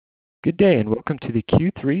Good day, and welcome to the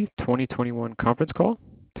Q3 2021 conference call.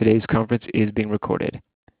 Today's conference is being recorded.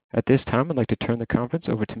 At this time, I'd like to turn the conference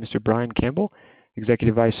over to Mr. Brian Campbell,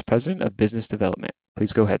 Executive Vice President of Business Development.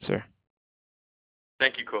 Please go ahead, sir.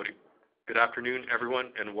 Thank you, Cody. Good afternoon,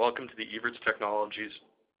 everyone, and welcome to the Evertz Technologies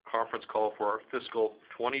conference call for our fiscal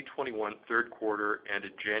 2021 third quarter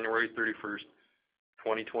ended January 31st,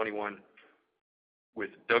 2021, with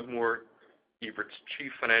Doug Moore, Evertz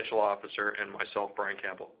Chief Financial Officer, and myself, Brian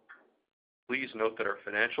Campbell. Please note that our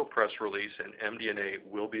financial press release and MD&A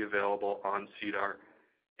will be available on SEDAR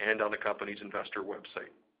and on the company's investor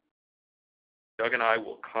website. Doug and I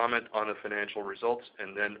will comment on the financial results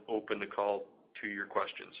and then open the call to your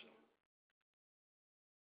questions.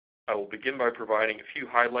 I will begin by providing a few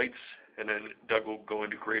highlights, and then Doug will go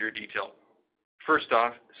into greater detail. First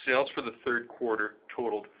off, sales for the third quarter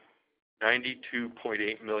totaled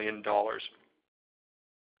 $92.8 million.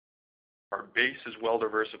 Our base is well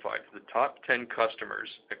diversified, the top 10 customers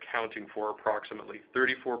accounting for approximately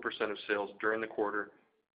 34% of sales during the quarter,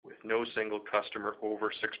 with no single customer over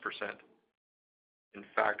 6%. In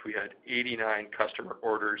fact, we had 89 customer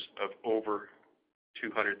orders of over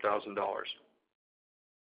 $200,000.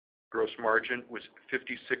 Gross margin was 56%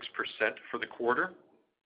 for the quarter.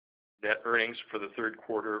 Net earnings for the third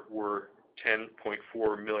quarter were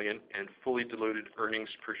 $10.4 million, and fully diluted earnings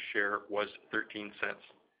per share was 13 cents.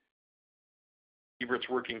 Evertz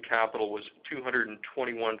working capital was $221.6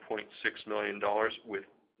 million, with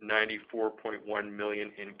 $94.1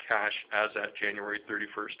 million in cash as at January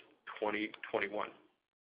 31st, 2021.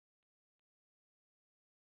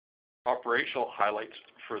 Operational highlights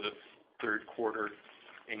for the third quarter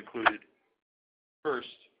included, first,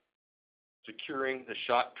 securing the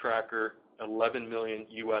Shot Tracker $11 million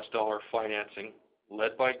financing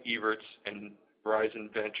led by Evertz and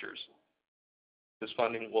Verizon Ventures. This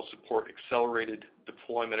funding will support accelerated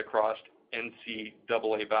deployment across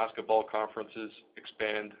NCAA basketball conferences,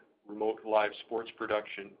 expand remote live sports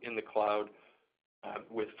production in the cloud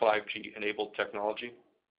with 5G-enabled technology.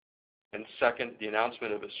 And second, the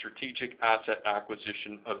announcement of a strategic asset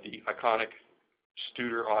acquisition of the iconic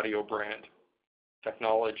Studer Audio brand,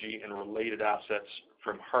 technology, and related assets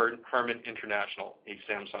from Harman International, a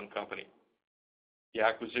Samsung company. The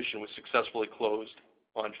acquisition was successfully closed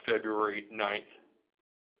on February 9th.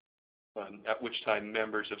 At which time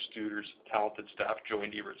members of Studer's talented staff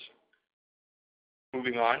joined Evertz.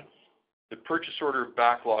 Moving on, the purchase order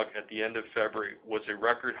backlog at the end of February was a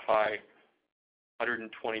record high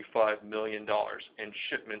 $125 million, and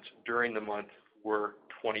shipments during the month were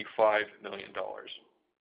 $25 million.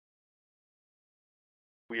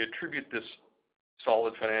 We attribute this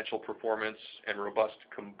solid financial performance and robust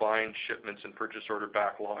combined shipments and purchase order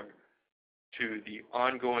backlog to the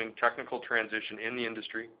ongoing technical transition in the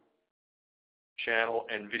industry, channel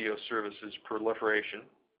and video services proliferation,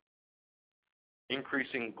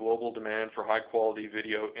 increasing global demand for high-quality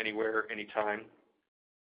video anywhere, anytime,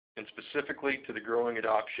 and specifically to the growing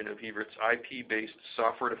adoption of Evertz IP-based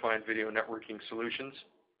software-defined video networking solutions,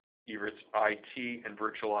 Evertz IT and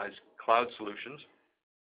virtualized cloud solutions,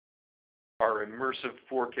 our immersive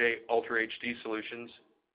 4K Ultra HD solutions,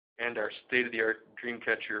 and our state-of-the-art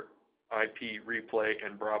Dreamcatcher IP replay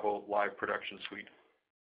and Bravo live production suite.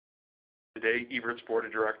 Today, Evertz Board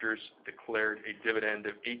of Directors declared a dividend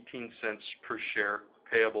of 18 cents per share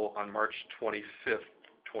payable on March 25th,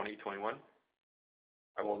 2021.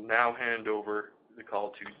 I will now hand over the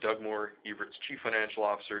call to Doug Moore, Evertz Chief Financial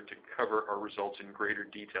Officer, to cover our results in greater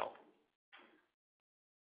detail.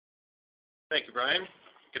 Thank you, Brian.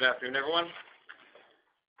 Good afternoon, everyone.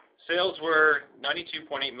 Sales were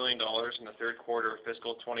 $92.8 million in the third quarter of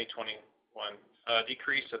fiscal 2021. A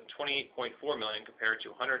decrease of $28.4 million compared to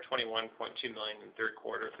 $121.2 million in the third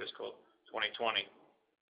quarter of fiscal 2020.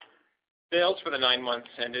 Sales for the 9 months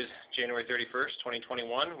ended January 31st,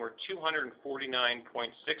 2021 were $249.6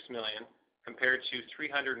 million compared to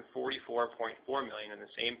 $344.4 million in the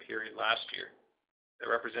same period last year. That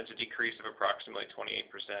represents a decrease of approximately 28%.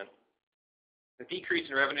 The decrease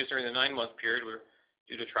in revenues during the 9-month period were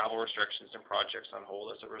due to travel restrictions and projects on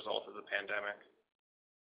hold as a result of the pandemic.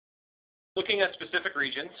 Looking at specific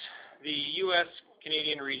regions, the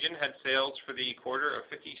U.S.-Canadian region had sales for the quarter of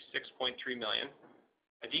 $56.3 million,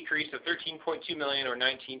 a decrease of $13.2 million or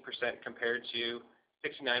 19% compared to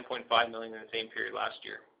 $69.5 million in the same period last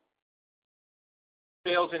year.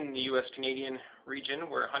 Sales in the U.S.-Canadian region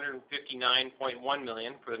were $159.1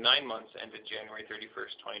 million for the 9 months ended January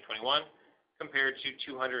 31st, 2021, compared to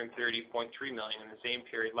 $230.3 million in the same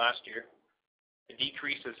period last year, a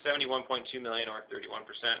decrease of $71.2 million or 31%.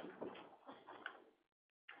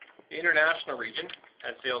 The international region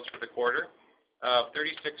had sales for the quarter of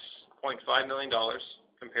 $36.5 million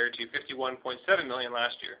compared to $51.7 million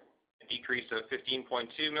last year, a decrease of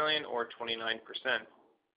 $15.2 million or 29%.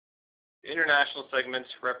 The international segments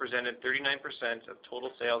represented 39% of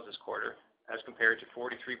total sales this quarter, as compared to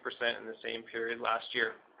 43% in the same period last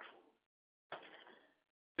year.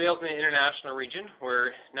 Sales in the international region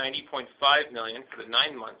were $90.5 million for the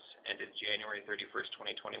 9 months ended January 31st,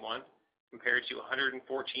 2021, compared to $114.1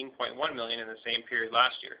 million in the same period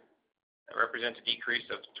last year. That represents a decrease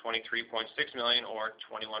of $23.6 million or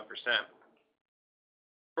 21%.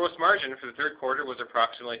 Gross margin for the third quarter was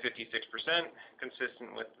approximately 56%,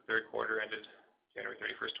 consistent with the third quarter ended January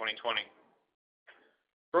 31st, 2020.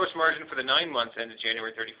 Gross margin for the 9 months ended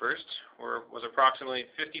January 31st was approximately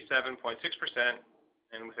 57.6%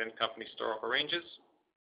 and within company historical ranges.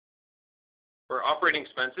 For operating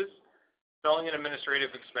expenses, selling and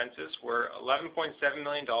administrative expenses were $11.7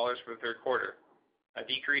 million for the third quarter, a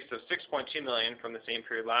decrease of $6.2 million from the same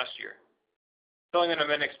period last year. Selling and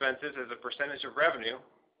admin expenses as a percentage of revenue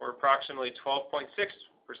were approximately 12.6%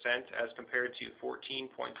 as compared to 14.7%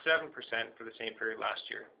 for the same period last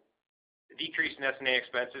year. The decrease in S&A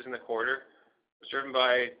expenses in the quarter was driven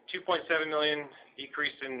by $2.7 million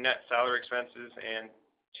decrease in net salary expenses and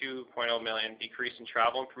 $2.0 million decrease in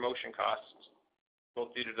travel and promotion costs,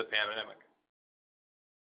 both due to the pandemic.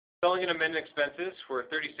 Selling and admin expenses were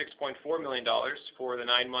 $36.4 million for the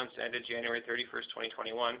 9 months ended January 31st,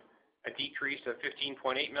 2021, a decrease of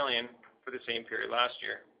 $15.8 million for the same period last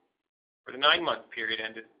year. For the 9-month period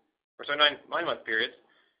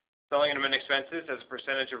selling and admin expenses as a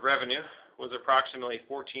percentage of revenue was approximately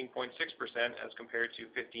 14.6% as compared to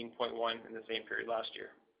 15.1% in the same period last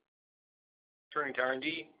year. Turning to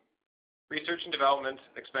R&D, research and development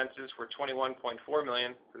expenses were $21.4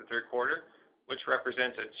 million for the third quarter, which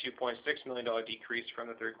represents a $2.6 million decrease from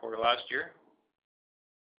the third quarter last year.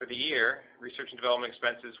 For the year, research and development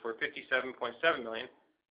expenses were $57.7 million,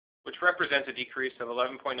 which represents a decrease of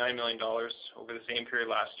 $11.9 million over the same period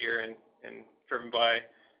last year and driven by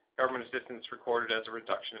government assistance recorded as a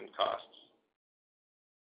reduction in costs.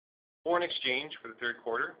 Foreign exchange for the third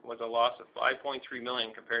quarter was a loss of $5.3 million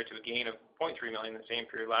compared to a gain of $0.3 million in the same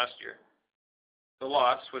period last year. The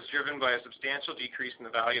loss was driven by a substantial decrease in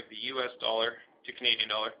the value of the US dollar to Canadian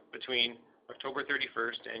dollar between October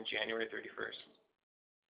 31st and January 31st.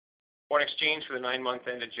 Foreign exchange for the 9 months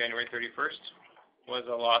ended January 31st was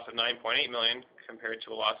a loss of $9.8 million compared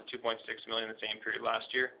to a loss of $2.6 million in the same period last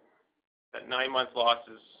year. That 9-month loss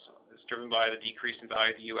is driven by the decrease in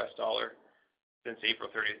value of the US dollar since April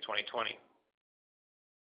 30th, 2020.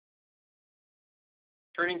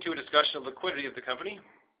 Turning to a discussion of liquidity of the company,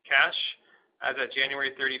 cash as at January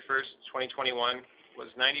 31st, 2021 was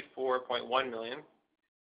 $94.1 million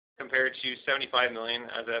compared to $75 million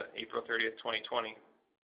as at April 30th, 2020.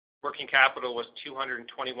 Working capital was $221.6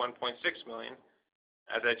 million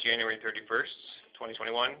as at January 31st,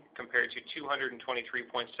 2021 compared to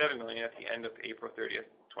 $223.7 million at the end of April 30th,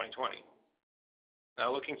 2020.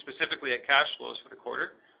 Now looking specifically at cash flows for the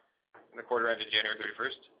quarter ended January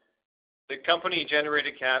 31st, the company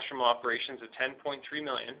generated cash from operations of $10.3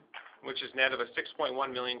 million, which is net of a $6.1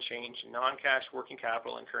 million change in non-cash working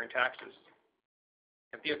capital and current taxes.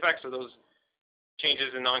 If the effects of those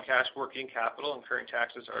changes in non-cash working capital and current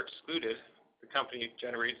taxes are excluded, the company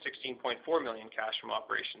generated $16.4 million cash from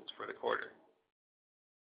operations for the quarter.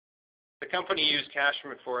 The company used cash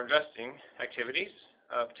for investing activities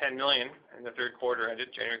of $10 million in the third quarter ended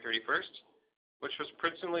January 31st, which was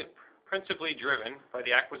principally driven by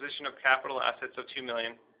the acquisition of capital assets of $2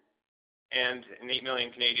 million and an 8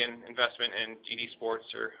 million Canadian investment in GD Sports,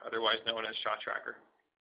 or otherwise known as Shot Tracker.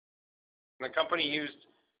 The company used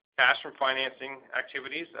cash from financing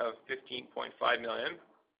activities of $15.5 million,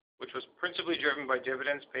 which was principally driven by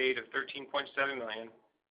dividends paid of $13.7 million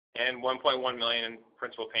and $1.1 million in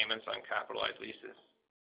principal payments on capitalized leases.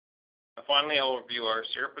 Finally, I will review our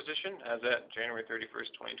share position as at January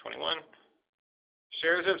 31st, 2021.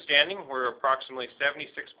 Shares outstanding were approximately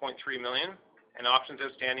 76.3 million, and options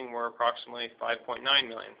outstanding were approximately 5.9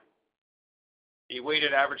 million. The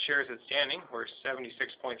weighted average shares outstanding were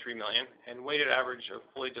 76.3 million, and weighted average of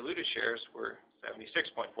fully diluted shares were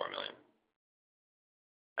 76.4 million.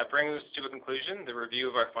 That brings us to a conclusion, the review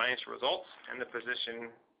of our financial results and the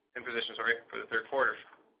position for the third quarter.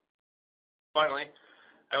 Finally,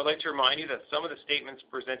 I would like to remind you that some of the statements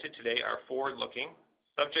presented today are forward-looking,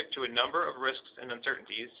 subject to a number of risks and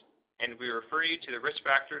uncertainties, and we refer you to the risk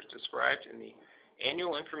factors described in the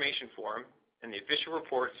Annual Information Form and the official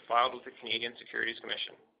reports filed with the Canadian Securities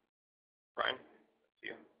Commission. Brian, to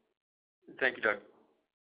you. Thank you, Doug.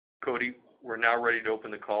 Cody, we're now ready to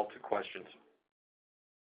open the call to questions.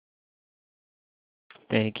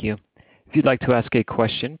 Thank you. If you'd like to ask a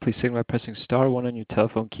question, please signal by pressing star one on your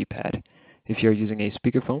telephone keypad. If you are using a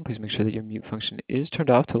speakerphone, please make sure that your mute function is turned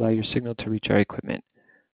off to allow your signal to reach our equipment.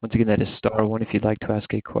 Once again, that is star one if you'd like to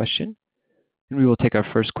ask a question. And we will take our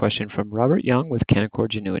first question from Robert Young with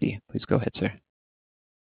Canaccord Genuity. Please go ahead, sir.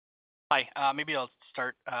 Hi. Maybe I'll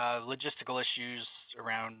start. Logistical issues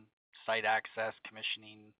around site access,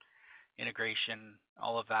 commissioning, integration,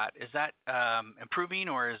 all of that. Is that improving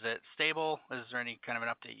or is it stable? Is there any kind of an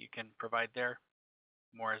update you can provide there,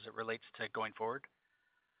 more as it relates to going forward?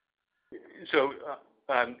 So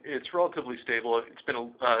it's relatively stable. It's been a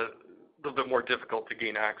little bit more difficult to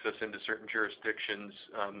gain access into certain jurisdictions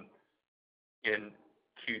in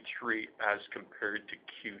Q3 as compared to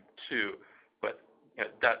Q2. But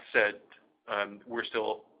that said, we're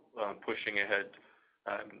still pushing ahead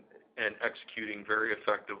and executing very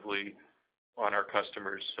effectively on our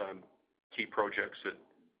customers' key projects that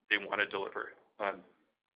they want to deliver.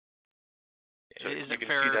 So is you it can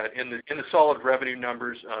fair? see that in the solid revenue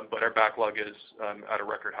numbers, but our backlog is at a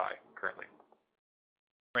record high currently.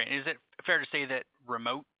 Right. Is it fair to say that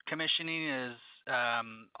remote commissioning is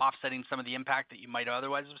offsetting some of the impact that you might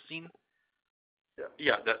otherwise have seen?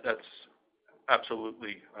 Yeah, that's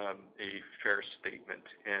absolutely a fair statement,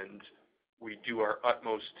 and we do our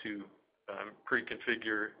utmost to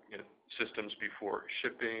pre-configure systems before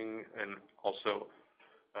shipping, and also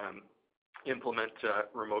implement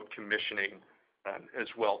remote commissioning as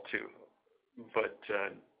well too. But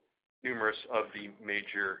numerous of the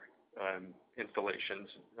major installations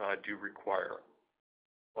do require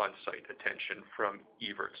on-site attention from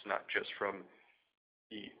Evertz, not just from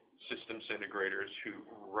the systems integrators who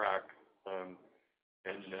rack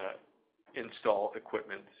and install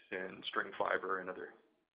equipment and string fiber and other.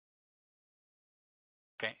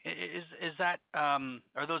 Okay. Is that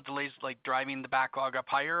are those delays like driving the backlog up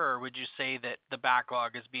higher, or would you say that the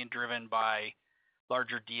backlog is being driven by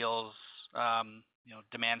larger deals,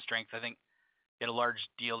 demand strength? I think you had a large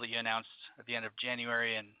deal that you announced at the end of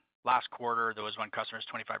January, and last quarter there was one customer's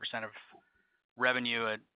 25% of revenue.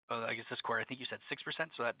 I guess this quarter, I think you said 6%,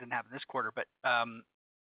 so that didn't happen this quarter. But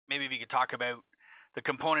maybe if you could talk about the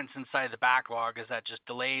components inside the backlog. Is that just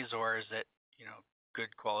delays, or is it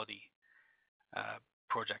good quality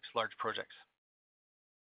projects, large projects?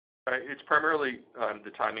 It's primarily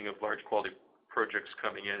the timing of large quality projects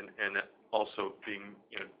coming in, and also being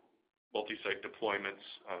multi-site deployments.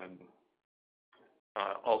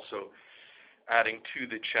 Also adding to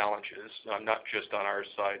the challenges, not just on our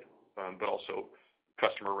side, but also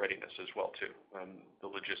customer readiness as well too. The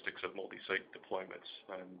logistics of multi-site deployments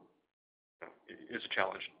is a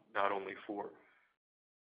challenge not only for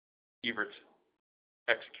Evertz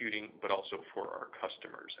executing, but also for our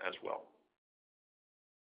customers as well.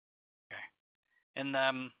 Okay. And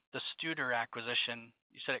the Studer acquisition,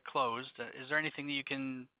 you said it closed. Is there anything that you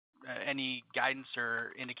can, any guidance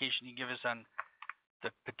or indication you can give us on the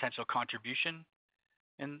potential contribution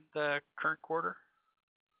in the current quarter?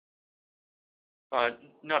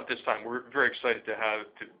 Not this time. We're very excited to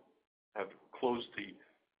have closed the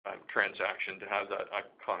transaction, to have that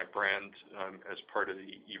iconic brand as part of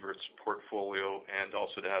the Evertz portfolio, and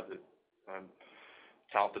also to have the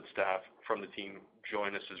talented staff from the team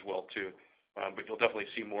join us as well too. But you'll definitely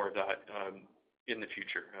see more of that in the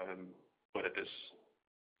future. But at this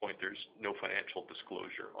point, there's no financial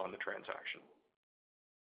disclosure on the transaction.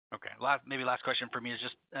 Okay. Maybe last question for me is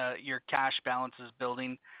just your cash balance is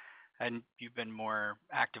building, and you've been more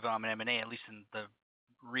active on M&A, at least in the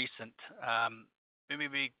recent. Maybe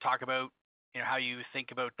we talk about how you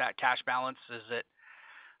think about that cash balance.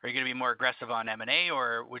 Are you going to be more aggressive on M&A,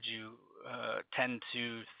 or would you tend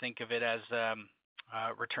to think of it as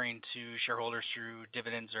returning to shareholders through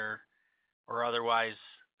dividends or otherwise?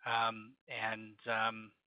 And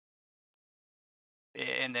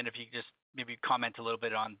then if you could just maybe comment a little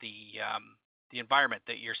bit on the environment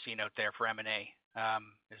that you're seeing out there for M&A.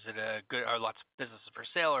 Is it a good? Are lots of businesses for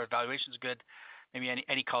sale, or valuations good? Maybe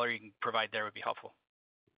any color you can provide there would be helpful.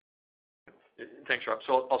 Thanks, Rob.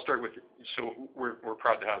 So I'll start with, so we're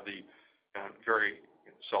proud to have the very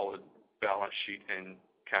solid balance sheet and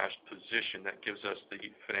cash position that gives us the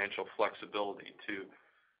financial flexibility to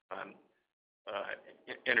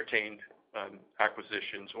entertain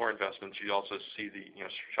acquisitions or investments. You also see the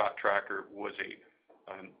Shot Tracker was a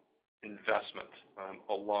investment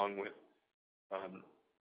along with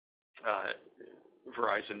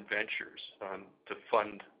Verizon Ventures to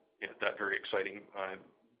fund that very exciting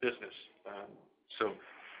business. So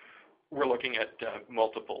we're looking at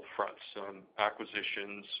multiple fronts,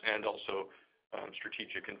 acquisitions and also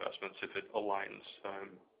strategic investments if it aligns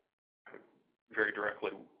very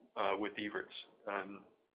directly with Evertz.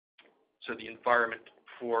 So the environment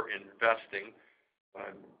for investing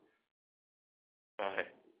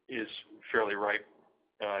is fairly ripe.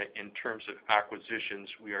 In terms of acquisitions,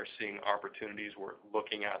 we are seeing opportunities. We're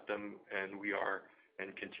looking at them, and we are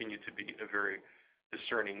and continue to be a very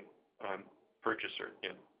discerning purchaser.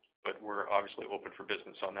 But we're obviously open for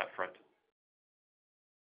business on that front.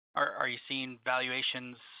 Are you seeing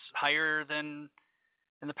valuations higher than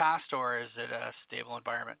in the past, or is it a stable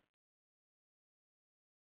environment?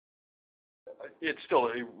 It's still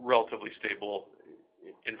a relatively stable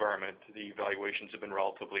environment. The valuations have been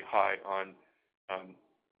relatively high on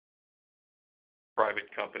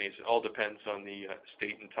private companies. It all depends on the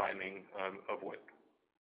state and timing of what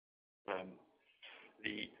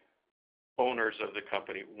the owners of the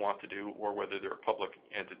company want to do, or whether they're a public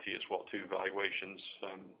entity as well too. Valuations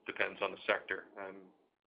depends on the sector.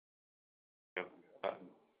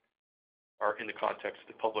 Are in the context of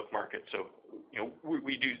the public market. So,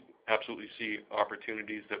 we do absolutely see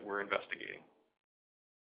opportunities that we're investigating.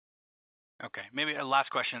 Okay, maybe a last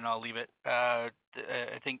question, and I'll leave it. I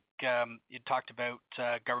think you talked about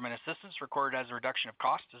government assistance recorded as a reduction of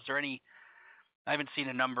cost. Is there any? I haven't seen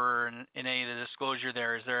a number in any of the disclosure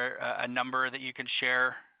there. Is there a number that you can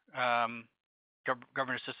share?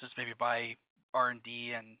 Government assistance, maybe by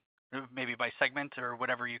R&D and maybe by segment or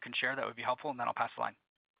whatever you can share. That would be helpful, and then I'll pass the line.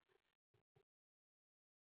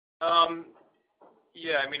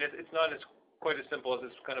 Yeah, I mean, it's not quite as simple as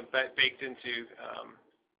it's kind of baked into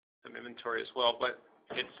some inventory as well, but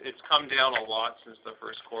it's come down a lot since the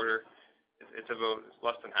first quarter. It's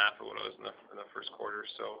less than half of what it was in the first quarter.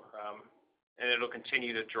 So, and it'll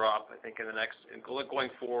continue to drop. I think going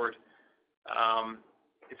forward,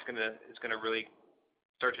 it's gonna really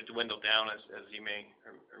start to dwindle down as you may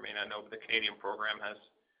or may not know. But the Canadian program has,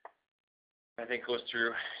 I think, goes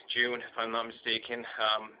through June, if I'm not mistaken.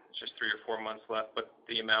 It's just 3 or 4 months left, but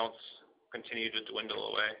the amounts continue to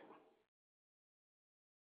dwindle away.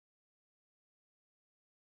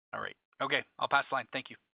 All right. Okay, I'll pass the line. Thank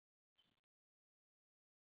you.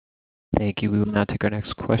 Thank you. We will now take our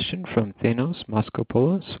next question from Thanos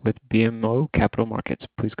Moschopoulos with BMO Capital Markets.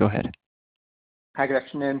 Please go ahead. Hi, good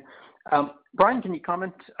afternoon. Brian, can you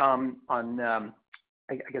comment on,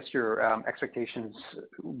 I guess, your expectations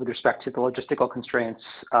with respect to the logistical constraints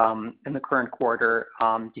in the current quarter?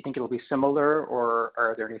 Do you think it will be similar, or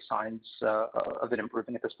are there any signs of it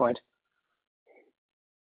improving at this point?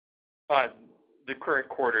 The current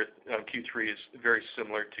quarter, Q3, is very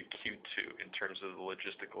similar to Q2 in terms of the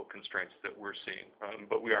logistical constraints that we're seeing.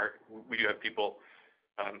 But we do have people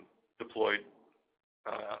deployed,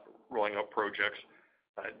 rolling out projects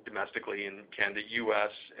domestically in Canada,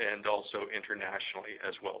 U.S., and also internationally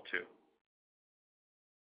as well too.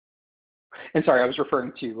 And sorry, I was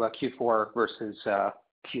referring to Q4 versus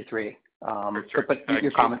Q3. But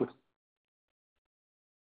your comment was.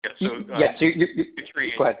 Yeah. So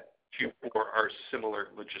Q3. Go ahead. Q4 are similar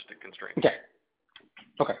logistic constraints.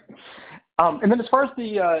 Okay. And then as far as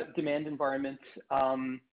the demand environment, are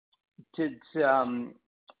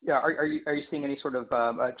you seeing any sort of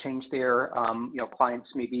change there? Clients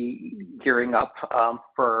maybe gearing up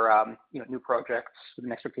for new projects with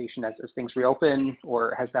an expectation as things reopen,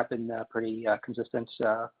 or has that been pretty consistent?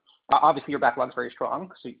 Obviously, your backlog is very strong,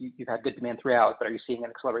 so you've had good demand throughout. But are you seeing an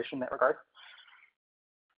acceleration in that regard?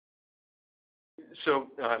 So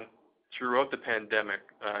throughout the pandemic,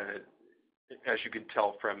 as you can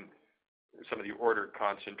tell from some of the order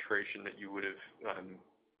concentration that you would have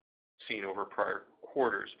seen over prior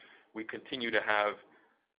quarters, we continue to have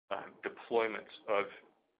deployments of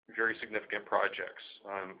very significant projects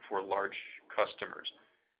for large customers.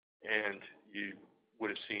 And you would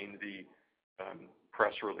have seen the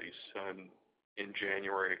press release in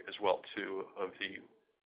January as well too of the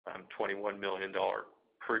 $21 million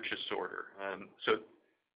purchase order. So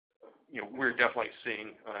we're definitely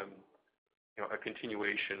seeing a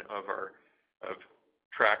continuation of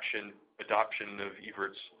traction, adoption of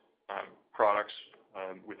Evertz products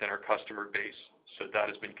within our customer base. So that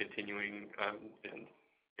has been continuing, and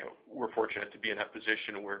we're fortunate to be in that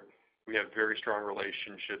position where we have very strong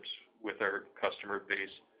relationships with our customer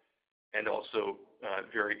base, and also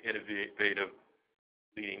very innovative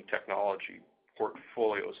leading technology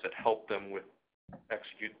portfolios that help them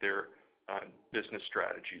execute their business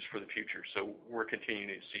strategies for the future. So we're continuing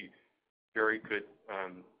to see very good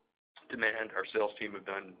demand. Our sales team have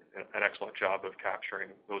done an excellent job of capturing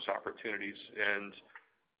those opportunities, and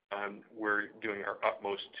we're doing our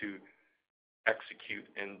utmost to execute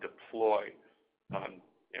and deploy,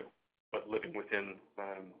 but living within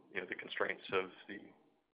the constraints of the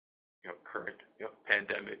current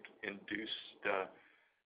pandemic-induced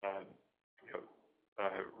you know,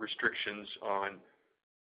 restrictions on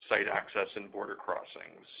site access and border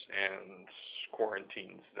crossings and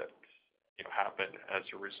quarantines that happen as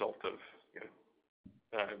a result of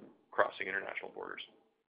crossing international borders.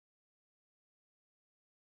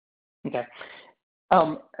 Okay.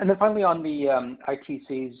 And then finally on the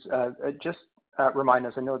ITCs, just remind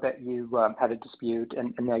us, I know that you had a dispute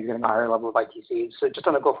and now you're getting a higher level of ITCs. So just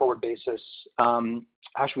on a go-forward basis,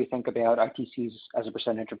 how should we think about ITCs as a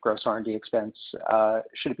percentage of gross R&D expense?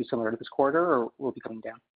 Should it be similar to this quarter or will it be coming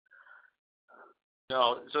down?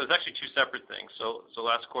 No, so it's actually two separate things. So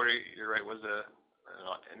last quarter, you're right, was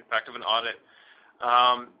an impact of an audit.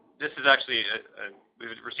 This is actually, we've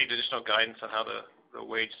received additional guidance on how the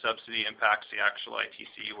wage subsidy impacts the actual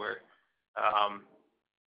ITC, where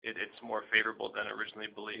it's more favorable than originally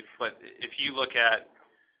believed. But if you look at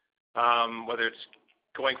whether it's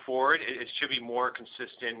going forward, it should be more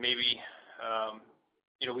consistent. Maybe,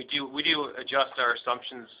 we do adjust our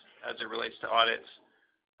assumptions as it relates to audits.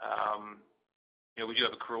 We do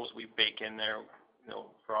have accruals we bake in there,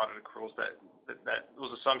 for audit accruals that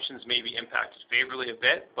those assumptions may be impacted favorably a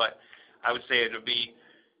bit, but I would say it'll be,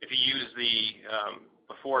 if you use the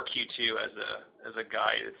before Q2 as a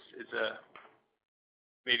guide, it's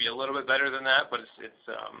maybe a little bit better than that, but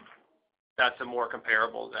that's a more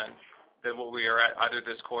comparable than what we are at either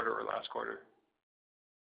this quarter or last quarter.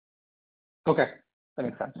 Okay, that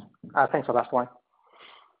makes sense. Thanks for that, Warren.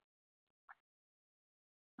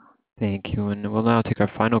 Thank you. And we'll now take our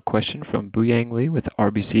final question from Bouyang Li with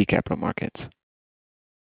RBC Capital Markets.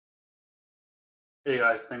 Hey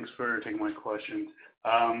guys, thanks for taking my question.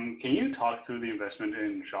 Can you talk through the investment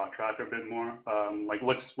in ShotTrack a bit more?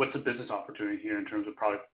 What's the business opportunity here in terms of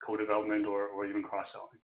product co-development or even cross-selling?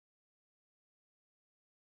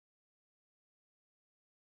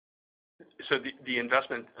 So the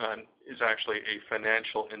investment is actually a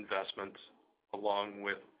financial investment along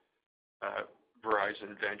with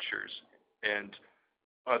Verizon Ventures and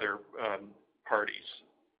other parties.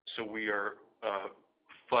 So we are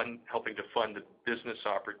helping to fund the business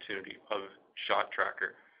opportunity of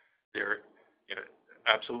ShotTracker. There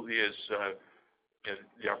absolutely is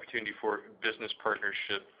the opportunity for business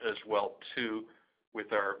partnership as well too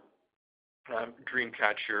with our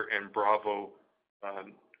Dreamcatcher and Bravo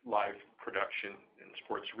live production and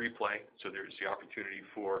sports replay. So there's the opportunity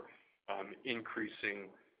for increasing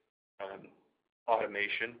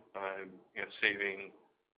automation, saving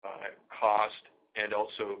cost, and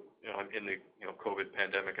also in the COVID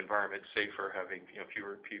pandemic environment, safer, having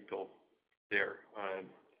fewer people there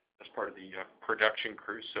as part of the production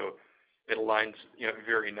crew. So it aligns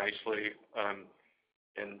very nicely.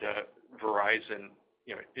 And Verizon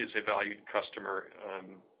is a valued customer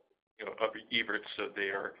of Evertz, so they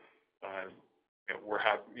are we're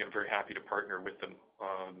very happy to partner with them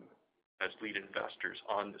as lead investors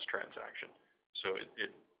on this transaction. So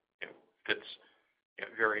it fits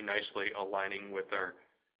very nicely, aligning with our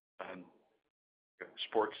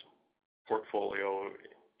sports portfolio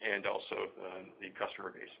and also the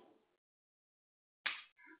customer base.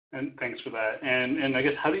 And thanks for that. And I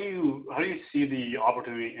guess how do you see the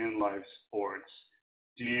opportunity in live sports?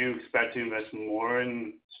 Do you expect to invest more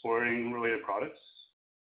in sporting related products?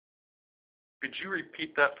 Could you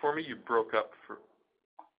repeat that for me? You broke up for.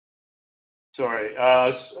 Sorry, I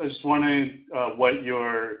was just wondering what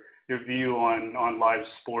your view on live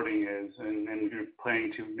sporting is, and if you're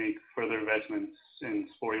planning to make further investments in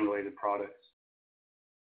sporting related products.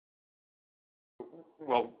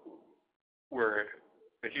 Well, we're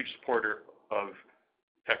a huge supporter of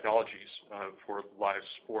technologies for live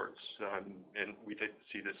sports, and we did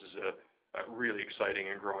see this as a really exciting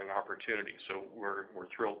and growing opportunity. So we're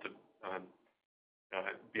thrilled to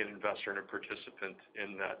be an investor and a participant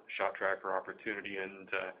in that ShotTracker opportunity, and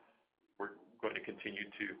we're going to continue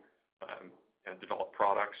to develop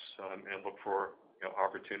products and look for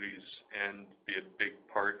opportunities and be a big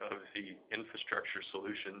part of the infrastructure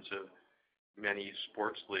solutions of many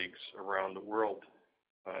sports leagues around the world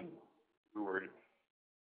who are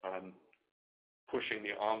pushing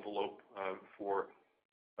the envelope for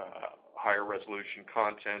higher resolution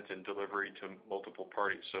content and delivery to multiple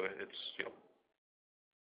parties. So it's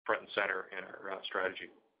front and center in our strategy.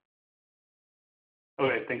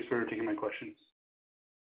 Okay, thanks for taking my questions.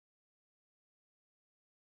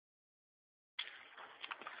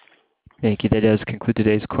 Thank you. That does conclude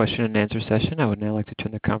today's question and answer session. I would now like to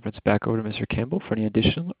turn the conference back over to Mr. Campbell for any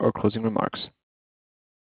additional or closing remarks.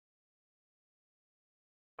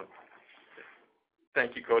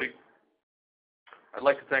 Thank you, Cody. I'd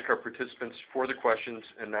like to thank our participants for the questions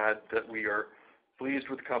and add that we are Pleased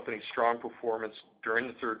with the company's strong performance during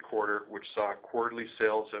the third quarter, which saw quarterly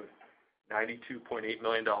sales of $92.8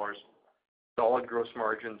 million, solid gross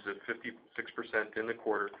margins of 56% in the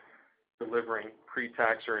quarter, delivering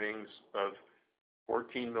pre-tax earnings of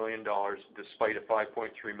 $14 million despite a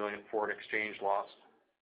 $5.3 million foreign exchange loss,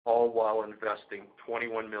 all while investing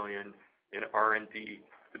 $21 million in R&D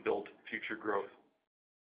to build future growth.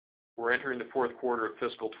 We're entering the fourth quarter of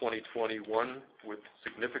fiscal 2021 with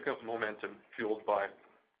significant momentum fueled by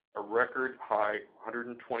a record high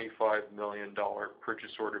 $125 million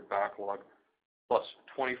purchase order backlog plus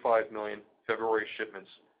 25 million February shipments,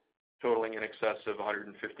 totaling in excess of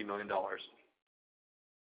 $150 million.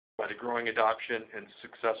 By the growing adoption and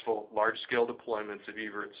successful large-scale deployments of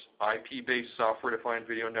Evertz IP-based software-defined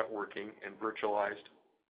video networking and virtualized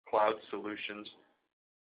cloud solutions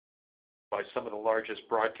by some of the largest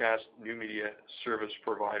broadcast new media service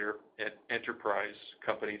provider and enterprise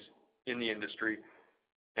companies in the industry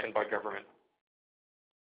and by government.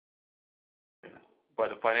 By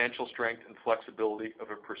the financial strength and flexibility of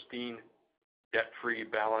a pristine, debt-free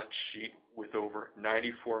balance sheet with over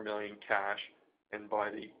 $94 million cash, and by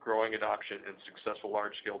the growing adoption and successful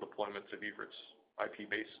large-scale deployments of Evertz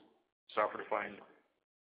IP-based software-defined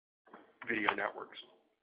video networks.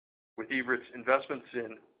 With Evertz investments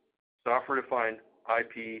in software-defined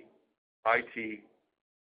IP, IT,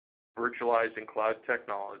 virtualized and cloud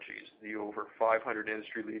technologies, the over 500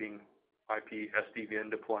 industry-leading IP SDVN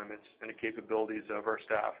deployments, and the capabilities of our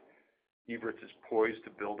staff, Evertz is poised to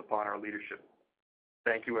build upon our leadership.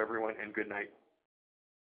 Thank you, everyone, and good night.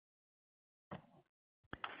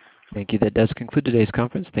 Thank you. That does conclude today's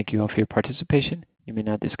conference. Thank you all for your participation. You may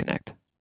now disconnect.